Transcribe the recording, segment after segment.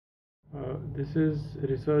This is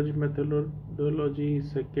research methodology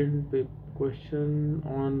second question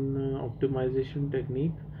on optimization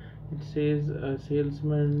technique. It says a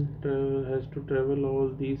salesman has to travel all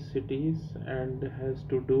these cities and has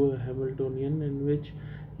to do a Hamiltonian in which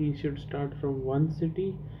he should start from one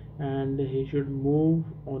city and he should move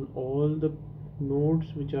on all the nodes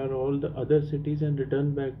which are all the other cities and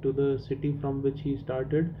return back to the city from which he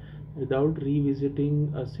started without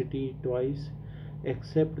revisiting a city twice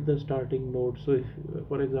except the starting node. So if,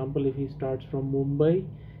 for example, if he starts from Mumbai,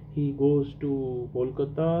 he goes to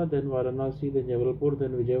Kolkata, then Varanasi, then Jabalpur,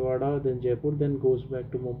 then Vijayawada, then Jaipur, then goes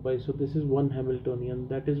back to Mumbai. So this is one Hamiltonian.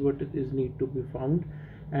 That is what is need to be found,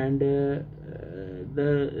 and the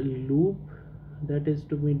loop that is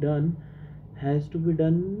to be done has to be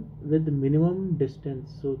done with minimum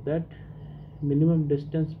distance. So that minimum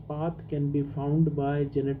distance path can be found by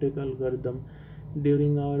genetic algorithm.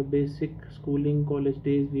 During our basic schooling college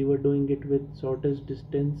days, we were doing it with shortest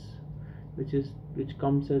distance, which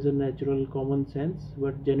comes as a natural common sense,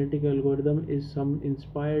 but genetic algorithm is some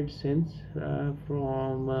inspired sense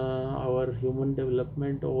from our human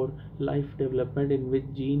development or life development, in which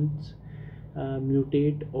genes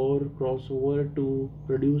mutate or cross over to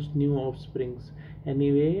produce new offsprings.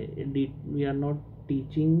 Anyway, we are not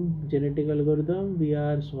teaching genetic algorithm, we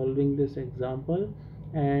are solving this example,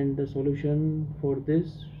 and the solution for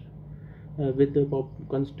this with the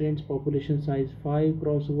constraints population size 5,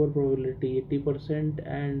 crossover probability 80%,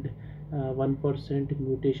 and 1%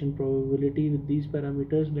 mutation probability. With these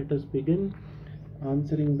parameters, let us begin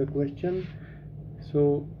answering the question.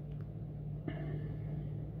 So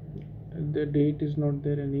the date is not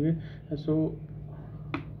there anyway. So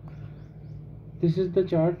this is the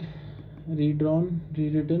chart, redrawn,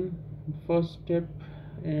 rewritten. First step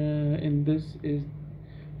in this is,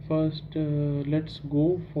 first let's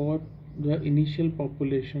go for the initial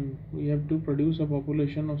population. We have to produce a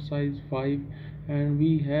population of size 5, and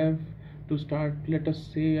we have to start, let us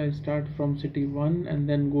say I start from city 1 and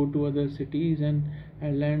then go to other cities, and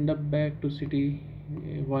I land up back to city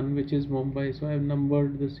 1, which is Mumbai. So I have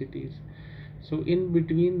numbered the cities. So in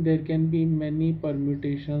between there can be many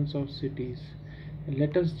permutations of cities.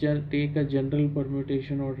 Let us take a general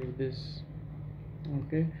permutation order this.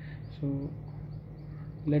 Okay, so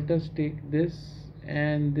let us take this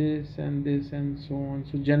and this and this and so on.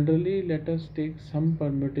 So generally let us take some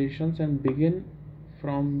permutations and begin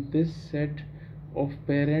from this set of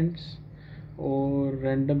parents or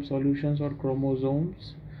random solutions or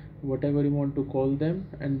chromosomes, whatever you want to call them,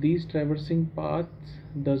 and these traversing paths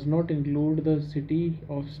does not include the city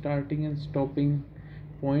of starting and stopping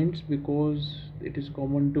points because it is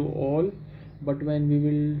common to all. But when we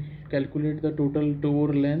will calculate the total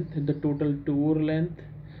tour length,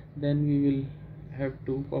 then we will have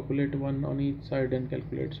to populate one on each side and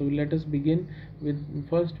calculate. So let us begin with,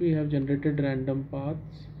 first we have generated random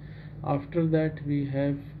paths. After that we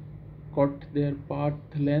have got their path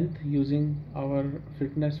length using our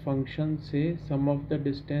fitness function, say sum of the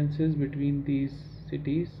distances between these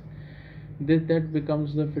cities. That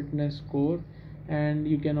becomes the fitness score, and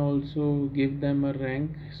you can also give them a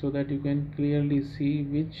rank so that you can clearly see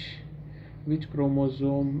which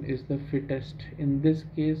chromosome is the fittest. In this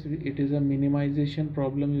case it is a minimization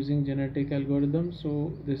problem using genetic algorithm,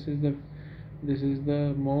 so this is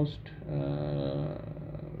the most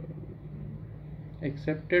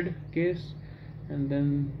accepted case, and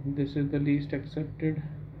then this is the least accepted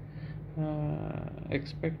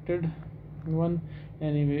expected one.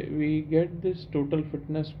 Anyway, we get this total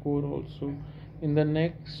fitness score also. In the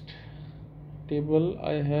next table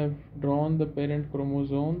I have drawn the parent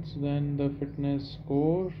chromosomes, then the fitness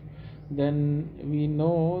score. Then we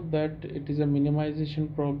know that it is a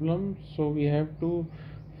minimization problem, so we have to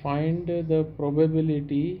find the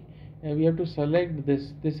probability. We have to select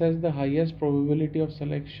this has the highest probability of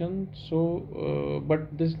selection. So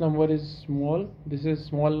but this number is small, this is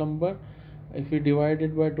small number. If we divide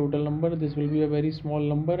it by total number, this will be a very small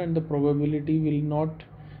number, and the probability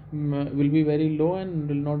will be very low and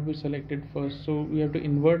will not be selected first. So we have to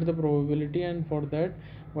invert the probability, and for that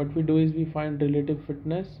what we do is we find relative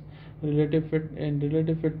fitness. In relative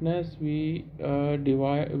fitness we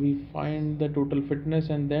find the total fitness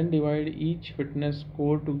and then divide each fitness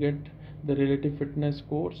score to get the relative fitness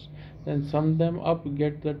scores, then sum them up,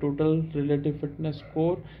 get the total relative fitness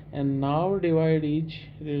score, and now divide each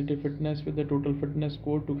relative fitness with the total fitness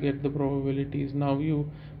score to get the probabilities. Now you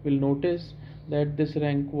will notice that this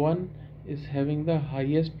rank 1 is having the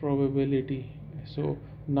highest probability. So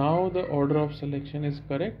now the order of selection is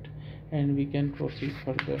correct and we can proceed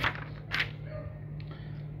further.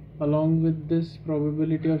 Along with this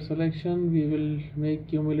probability of selection, we will make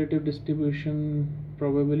cumulative distribution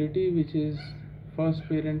probability, which is first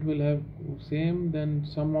parent will have same, then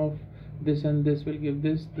sum of this and this will give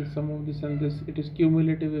this, the sum of this and this. It is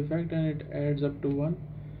cumulative effect and it adds up to 1.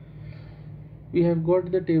 We have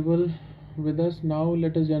got the table with us. Now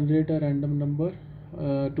let us generate a random number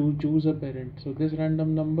to choose a parent. So this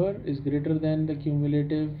random number is greater than the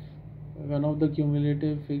cumulative, one of the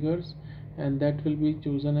cumulative figures, and that will be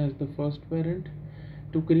chosen as the first parent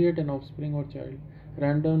to create an offspring or child.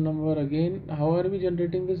 Random number again. How are we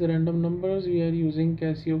generating this random numbers? We are using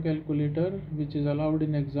Casio calculator, which is allowed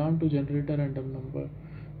in exam to generate a random number.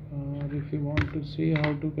 If you want to see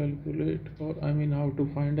how to calculate, or how to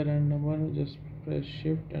find a random number, just press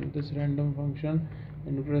shift and this random function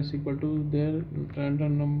and press equal to, there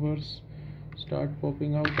random numbers start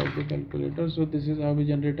popping out of the calculator. So this is how we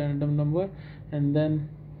generate a random number, and then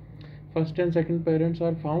first and second parents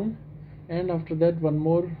are found, and after that one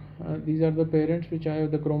more, these are the parents which I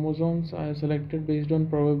have, the chromosomes I have selected based on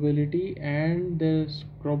probability, and the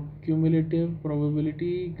cumulative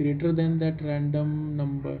probability greater than that random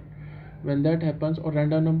number. When that happens, or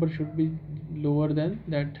random number should be lower than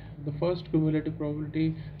that, the first cumulative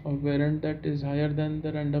probability of parent that is higher than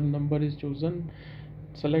the random number is chosen,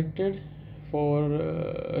 selected for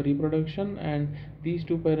reproduction, and these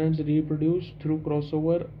two parents reproduce through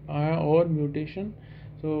crossover or mutation.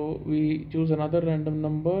 So we choose another random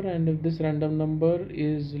number, and if this random number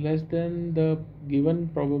is less than the given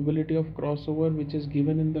probability of crossover, which is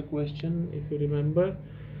given in the question, if you remember,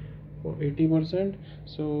 for 80%,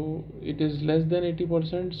 so it is less than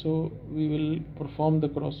 80%, so we will perform the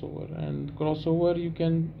crossover. And crossover,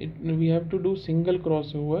 we have to do single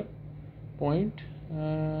crossover point.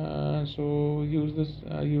 So use this,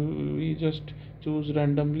 we just choose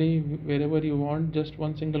randomly wherever you want, just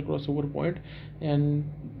one single crossover point,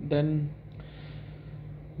 and then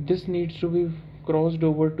this needs to be crossed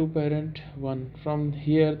over to parent 1. From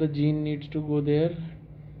here the gene needs to go there.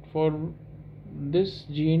 For this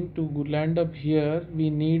gene to land up here, we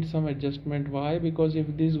need some adjustment. Why? Because if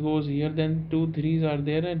this goes here, then 2 3s are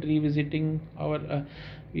there, and revisiting our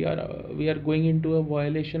we are going into a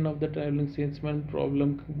violation of the traveling salesman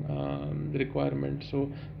problem requirement. So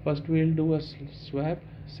first we will do a swap.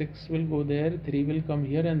 6 will go there, 3 will come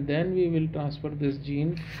here, and then we will transfer this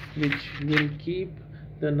gene, which will keep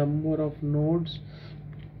the number of nodes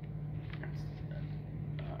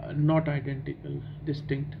not identical,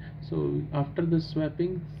 distinct. So after the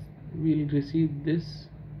swapping, we'll receive this,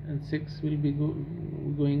 and 6 will be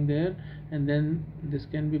going there, and then this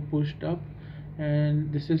can be pushed up,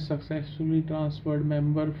 and this is successfully transferred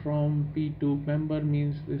member from P2. Member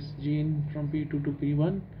means this gene from P2 to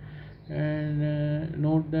P1. And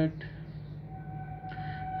note that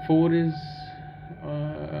 4 is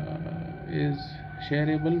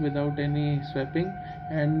shareable without any swapping,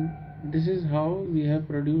 and this is how we have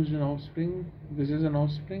produced an offspring. This is an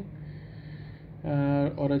offspring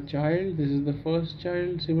or a child. This is the first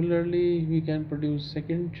child. Similarly, we can produce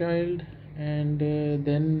second child, and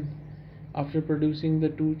then after producing the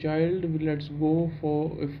 2 child, let's go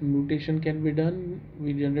for, if mutation can be done,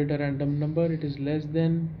 we generate a random number. It is less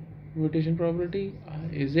than mutation probability.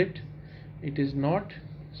 Is it? It is not,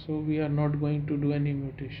 so we are not going to do any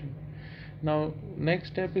mutation. Now next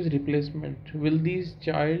step is replacement. Will these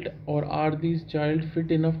child, or are these child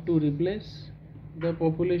fit enough to replace the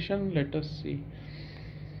population? Let us see.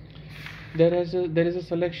 There is a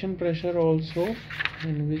selection pressure also,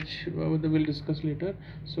 in which we'll discuss later.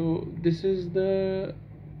 So this is the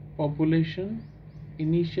population,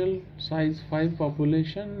 initial size 5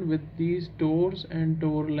 population with these tores and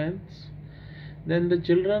tore lengths. Then the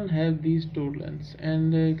children have these tore lengths,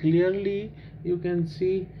 and clearly you can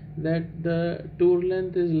see that the tore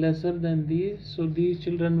length is lesser than these, so these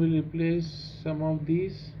children will replace some of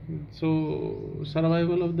these. So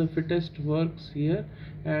survival of the fittest works here,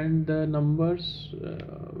 and the numbers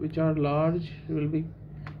which are large will be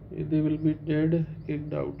dead,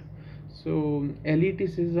 kicked out. So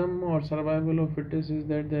elitism or survival of fittest is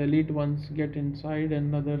that the elite ones get inside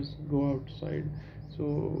and others go outside.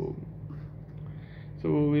 So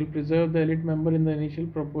we'll preserve the elite member in the initial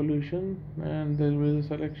population, and there will be a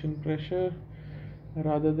selection pressure.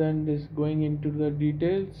 Rather than this going into the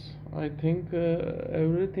details, I think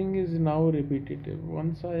everything is now repetitive.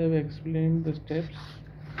 Once I have explained the steps,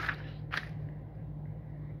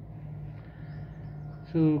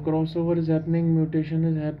 so crossover is happening, mutation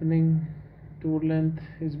is happening, tour length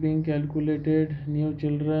is being calculated, new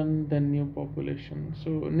children, then new population. So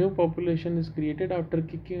new population is created after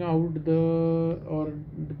kicking out the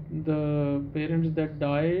parents that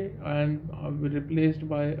die and are replaced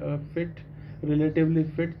by a relatively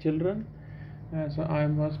fit children. So I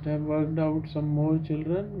must have worked out some more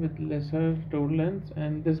children with lesser tour lengths,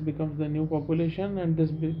 and this becomes the new population, and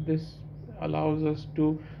this allows us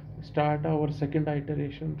to start our second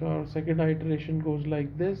iteration. So our second iteration goes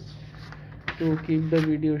like this. To keep the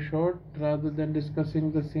video short, rather than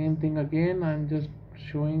discussing the same thing again, I'm just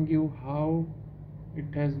showing you how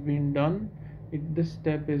it has been done. This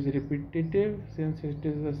step is repetitive since it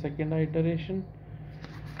is the second iteration,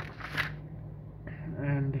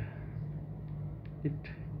 and it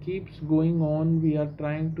keeps going on. We are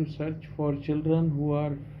trying to search for children who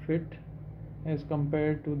are fit as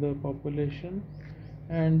compared to the population,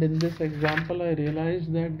 and in this example I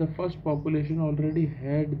realized that the first population already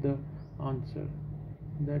had the answer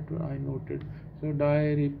that I noted. So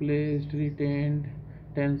die, replaced, retained,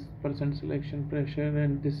 10% selection pressure,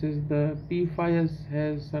 and this is the P5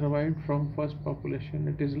 has survived from first population.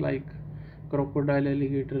 It is like crocodile,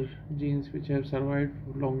 alligator genes which have survived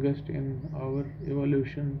longest in our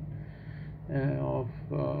evolution of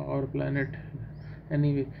our planet.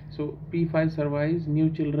 Anyway, so P5 survives. New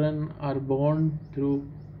children are born through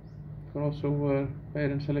crossover,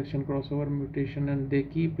 parent selection, crossover mutation, and they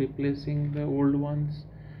keep replacing the old ones,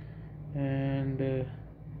 and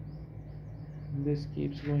this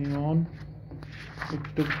keeps going on. It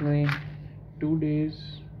took me 2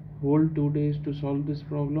 days, whole 2 days to solve this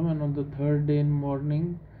problem, and on the third day in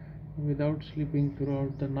morning, without sleeping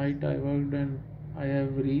throughout the night, I worked, and I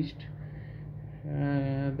have reached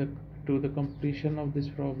to the completion of this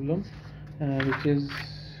problem, which is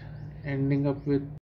ending up with